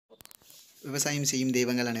விவசாயம் செய்யும்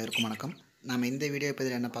தெய்வங்கள் அனைவருக்கும் வணக்கம். நாம் இந்த வீடியோ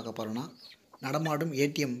பதிவில் என்ன பார்க்க போகிறோம்னா, நடமாடும்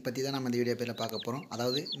ஏடிஎம் பற்றி தான் நம்ம இந்த வீடியோ பதிவில் பார்க்க போகிறோம்.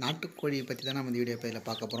 அதாவது நாட்டுக்கோழி பற்றி தான் நம்ம இந்த வீடியோ பதிவில்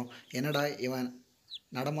பார்க்க போகிறோம். என்னடா இவன்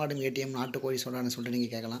நடமாடும் ஏடிஎம் நாட்டுக்கோழி சொல்கிறான்னு சொல்லிட்டு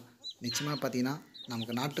நீங்கள் கேட்கலாம். நிச்சயமாக பார்த்தீங்கன்னா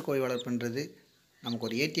நமக்கு நாட்டுக்கோழி வளர்ப்புன்றது நமக்கு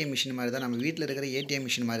ஒரு ஏடிஎம் மிஷின் மாதிரி தான். நம்ம வீட்டில் இருக்கிற ஏடிஎம்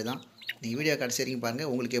மிஷின் மாதிரி தான். நீங்கள் வீடியோ கடைசி வரைக்கும் பாருங்கள்,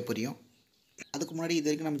 உங்களுக்கே புரியும். அதுக்கு முன்னாடி இது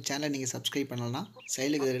வரைக்கும் நம்ம சேனலை நீங்கள் சப்ஸ்கிரைப் பண்ணலாம்.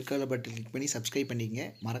 சைடில் இருக்கிற ரெட் கலர் பட்டன் கிளிக் பண்ணி சப்ஸ்கிரைப் பண்ணிக்கங்க.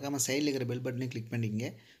 மறக்காமல் சைடில் இருக்கிற பெல் பட்டனையும் கிளிக் பண்ணிக்கங்க.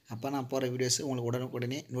 அப்போ நான் போகிற வீடியோஸ் உங்களுக்கு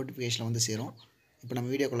உடனுக்குடனே நோட்டிஃபிகேஷன் வந்து சேரும். இப்போ நம்ம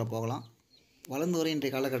வீடியோக்குள்ளே போகலாம். வளர்ந்து வர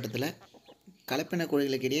இன்றைய காலகட்டத்தில் கலப்பின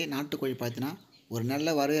கோழிகளுக்கிடையே நாட்டுக்கோழி பார்த்தீங்கன்னா ஒரு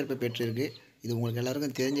நல்ல வரவேற்பை பெற்றிருக்கு. இது உங்களுக்கு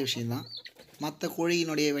எல்லாருக்கும் தெரிஞ்ச விஷயந்தான். மற்ற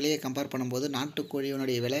கோழியினுடைய விலையை கம்பேர் பண்ணும்போது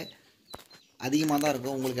நாட்டுக்கோழியினுடைய விலை அதிகமாக தான்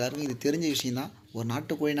இருக்கும். உங்களுக்கு எல்லாருக்கும் இது தெரிஞ்ச விஷயந்தான். ஒரு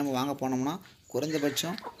நாட்டுக்கோழி நம்ம வாங்க போனோம்னா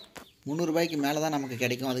குறைந்தபட்சம் 300 ரூபாய்க்கு மேலே தான் நமக்கு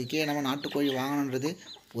கிடைக்கும். அதுக்கே நம்ம நாட்டுக்கோழி வாங்கணுன்றது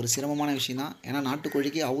ஒரு சிரமமான விஷயந்தான். ஏன்னா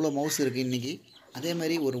நாட்டுக்கோழிக்கு அவ்வளோ மவுஸ் இருக்குது இன்றைக்கி.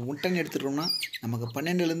 அதேமாதிரி ஒரு முட்டைன்னு எடுத்துகிட்டோம்னா நமக்கு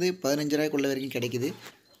 12லேருந்து 15 ரூபாய்க்குள்ள வரைக்கும் கிடைக்குது.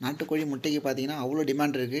 நாட்டுக்கோழி முட்டைக்கு பார்த்திங்கன்னா அவ்வளோ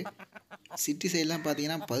டிமாண்ட் இருக்குது. சிட்டி சைட்லாம்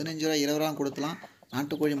பார்த்திங்கன்னா 15 ரூபா 20 ரூபா கொடுத்துலாம்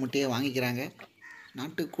நாட்டுக்கோழி முட்டையை வாங்கிக்கிறாங்க.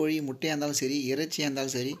 நாட்டுக்கோழி முட்டையாக இருந்தாலும் சரி, இறைச்சியாக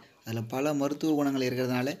இருந்தாலும் சரி, அதில் பல மருத்துவ குணங்கள்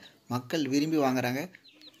இருக்கிறதுனால மக்கள் விரும்பி வாங்குகிறாங்க.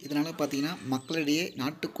 இதனால் பார்த்திங்கன்னா மக்களிடையே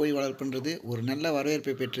நாட்டுக்கோழி வளர்ப்புன்றது ஒரு நல்ல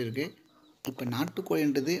வரவேற்பை பெற்றிருக்கு. இப்போ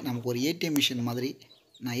நாட்டுக்கோழின்றது நமக்கு ஒரு ஏடிஎம் மிஷின் மாதிரி.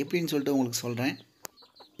 நான் எப்படின்னு சொல்லிட்டு உங்களுக்கு சொல்கிறேன்.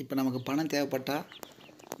 இப்போ நமக்கு பணம் தேவைப்பட்டால்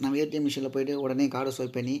நம்ம ஏடிஎம் மிஷினில் போய்ட்டு உடனே கார்டை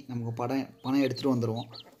ஸ்வைப் பண்ணி நமக்கு பணம் எடுத்துகிட்டு வந்துடுவோம்.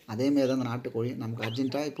 அதேமாரி தான் அந்த நாட்டுக்கோழி. நமக்கு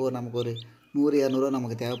அர்ஜென்ட்டாக இப்போது நமக்கு ஒரு 100-200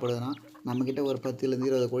 நமக்கு தேவைப்படுதுன்னா நம்மக்கிட்ட ஒரு 10லேருந்து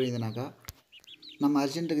 20 கோழி இருந்தனாக்கா நம்ம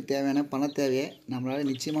அர்ஜென்ட்டுக்கு தேவையான பண தேவையை நம்மளால்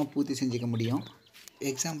நிச்சயமாக பூர்த்தி செஞ்சுக்க முடியும்.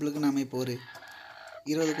 எக்ஸாம்பிளுக்கு நாம் இப்போ ஒரு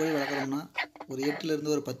 20 கோழி வளர்க்குறோம்னா ஒரு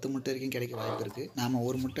 8லேருந்து ஒரு 10 முட்டை வரைக்கும் கிடைக்க வாய்ப்பு இருக்குது. நாம்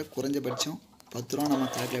ஒரு முட்டை குறைஞ்சபட்சம் 10 ரூபா நம்ம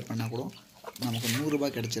கால்குலேட் பண்ணால் கூட நமக்கு 100 ரூபா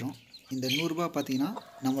கிடச்சிரும். இந்த 100 ரூபா பார்த்திங்கன்னா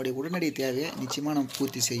நம்மளுடைய உடனடி தேவையை நிச்சயமாக நம்ம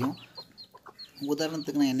பூர்த்தி செய்யும்.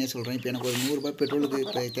 உதாரணத்துக்கு நான் என்ன சொல்கிறேன், இப்போ எனக்கு ஒரு 100 ரூபா பெட்ரோலுக்கு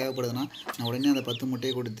இப்போ தேவைப்படுதுன்னா நான் உடனே அந்த 10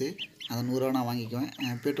 முட்டையை கொடுத்து அந்த 100 ரூபா நான் வாங்கிக்குவேன்.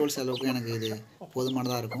 பெட்ரோல் செலவுக்கும் எனக்கு இது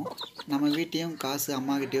போதுமானதாக இருக்கும். நம்ம வீட்டையும் காசு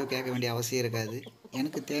அம்மாக்கிட்டேயோ கேட்க வேண்டிய அவசியம் இருக்காது.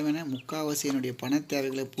 எனக்கு தேவையான முக்கால்வாசி என்னுடைய பண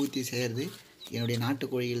தேவைகளை பூர்த்தி செய்கிறது என்னுடைய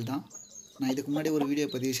நாட்டுக்கோழிகள் தான். நான் இதுக்கு முன்னாடி ஒரு வீடியோ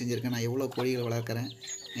பதிவு செஞ்சுருக்கேன். நான் எவ்வளோ கோழிகள் வளர்க்குறேன்,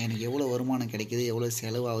 எனக்கு எவ்வளோ வருமானம் கிடைக்கிது, எவ்வளோ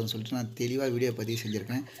செலவாகுதுன்னு சொல்லிட்டு நான் தெளிவாக வீடியோ பதிவு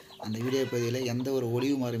செஞ்சுருக்கேன். அந்த வீடியோ பதிவில் எந்த ஒரு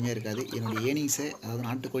ஒளிவு மாறுமே இருக்காது. என்னுடைய ஏர்னிங்ஸை, அதாவது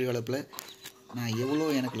நாட்டுக்கோழி வளர்ப்பில் நான் எவ்வளோ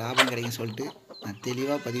எனக்கு லாபம் கிடைக்குன்னு சொல்லிட்டு நான்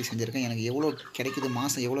தெளிவாக பதிவு செஞ்சுருக்கேன். எனக்கு எவ்வளோ கிடைக்குது,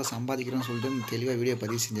 மாதம் எவ்வளோ சம்பாதிக்கிறேன்னு சொல்லிட்டு நான் தெளிவாக வீடியோ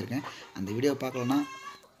பதிவு செஞ்சுருக்கேன். அந்த வீடியோ பார்க்கலன்னா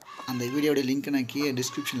அந்த வீடியோடைய லிங்க்கை நான் கீழே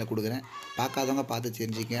டிஸ்கிரிப்ஷனில் கொடுக்குறேன். பார்க்காதவங்க பார்த்து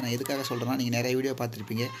தெரிஞ்சுக்க. நான் எதுக்காக சொல்கிறேன்னா, நீங்கள் நிறைய வீடியோ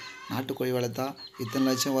பார்த்துருப்பீங்க. நாட்டுக்கோழி வளர்த்தா இத்தனை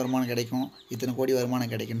லட்சம் வருமானம் கிடைக்கும், இத்தனை கோடி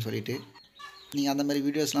வருமானம் கிடைக்கும்னு சொல்லிட்டு. நீங்கள் அந்த மாதிரி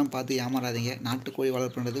வீடியோஸ்லாம் பார்த்து ஏமாறாதீங்க. நாட்டுக்கோழி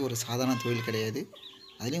வளர்ப்புன்றது ஒரு சாதாரண தொழில் கிடையாது.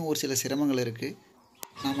 அதுலேயும் ஒரு சில சிரமங்கள் இருக்குது.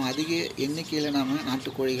 நாம் அதிக எண்ணிக்கையில் நாம்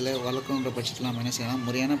நாட்டுக்கோழிகளை வளர்க்கணுன்ற பட்சத்தில் நாம் என்ன செய்யலாம்,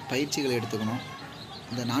 முறையான பயிற்சிகளை எடுத்துக்கணும்.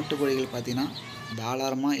 இந்த நாட்டுக்கோழிகள் பார்த்திங்கன்னா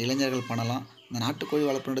தாராளமாக இளைஞர்கள் பண்ணலாம். இந்த நாட்டுக்கோழி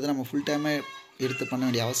வளர்ப்புன்றது நம்ம ஃபுல் டைமே எடுத்து பண்ண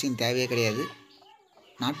வேண்டிய அவசியம் தேவையே கிடையாது.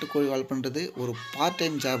 நாட்டுக்கோழி வளர்ப்புன்றது ஒரு பார்ட்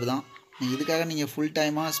டைம் ஜாப் தான். இதுக்காக நீங்கள் ஃபுல்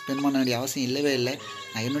டைமாக ஸ்பெண்ட் பண்ண வேண்டிய அவசியம் இல்லவே இல்லை.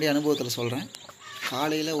 நான் என்னுடைய அனுபவத்தில் சொல்கிறேன்.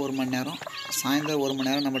 காலையில் 1 மணி நேரம், சாயந்தரம் 1 மணி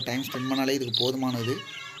நேரம் நம்ம டைம் ஸ்பெண்ட் பண்ணாலே இதுக்கு போதுமானது.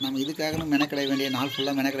 நம்ம இதுக்காக மெனக்கிட வேண்டிய நாள்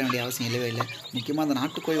ஃபுல்லாக மெனக்கிட வேண்டிய அவசியம் இல்லவே இல்லை. முக்கியமாக அந்த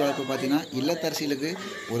நாட்டுக்கோழி வளர்ப்பு பார்த்திங்கன்னா இல்லத்தரசிகளுக்கு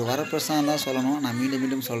ஒரு வரப்பிரசாதம் தான் சொல்லணும். நான் மீண்டும்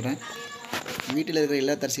மீண்டும் சொல்கிறேன். வீட்டில் இருக்கிற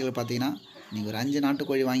இல்லத்தரசிகள் பார்த்திங்கன்னா நீங்கள் ஒரு 5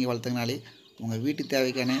 நாட்டுக்கோழி வாங்கி வளர்த்துங்கனாலே உங்கள் வீட்டு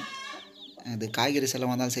தேவைக்கான இது காய்கறி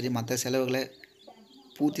செலவாக இருந்தாலும் சரி, மற்ற செலவுகளை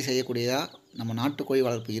பூர்த்தி செய்யக்கூடியதாக நம்ம நாட்டுக்கோழி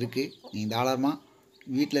வளர்ப்பு இருக்குது. நீங்கள் தாராளமாக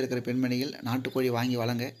வீட்டில் இருக்கிற பெண்மணிகள் நாட்டுக்கோழி வாங்கி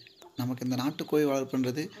வளங்க. நமக்கு இந்த நாட்டுக்கோழி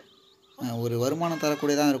வளர்ப்புன்றது ஒரு வருமானம்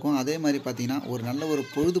தரக்கூடியதாக இருக்கும். அதே மாதிரி பார்த்திங்கன்னா ஒரு நல்ல ஒரு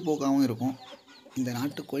பொழுதுபோக்காகவும் இருக்கும். இந்த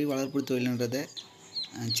நாட்டுக்கோழி வளர்ப்பு தொழில்ன்றதை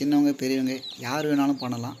சின்னவங்க பெரியவங்க யார் வேணாலும்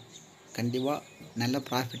பண்ணலாம். கண்டிப்பாக நல்ல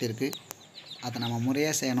ப்ராஃபிட் இருக்குது. அதை நம்ம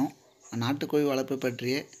முறையாக செய்யணும். நாட்டுக்கோழி வளர்ப்பு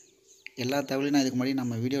பற்றிய எல்லா தகவலையும் நான் இதுக்கு முன்னாடி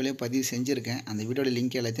நம்ம வீடியோவிலே பதிவு செஞ்சுருக்கேன். அந்த வீடியோவில்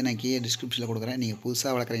லிங்க் எல்லாத்தையும் நான் கீழே டிஸ்கிரிப்ஷனில் கொடுக்குறேன். நீங்கள்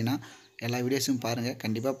புதுசாக வளர்க்குறீங்கன்னா எல்லா வீடியோஸும் பாருங்கள்.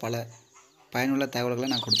 கண்டிப்பாக பல பயனுள்ள தகவல்களை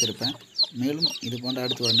நான் கொடுத்துருப்பேன். மேலும் இது போன்ற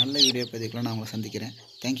அடுத்து ஒரு நல்ல வீடியோ பதிவுகளை நான் உங்களை சந்திக்கிறேன்.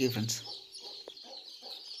 Thank you friends.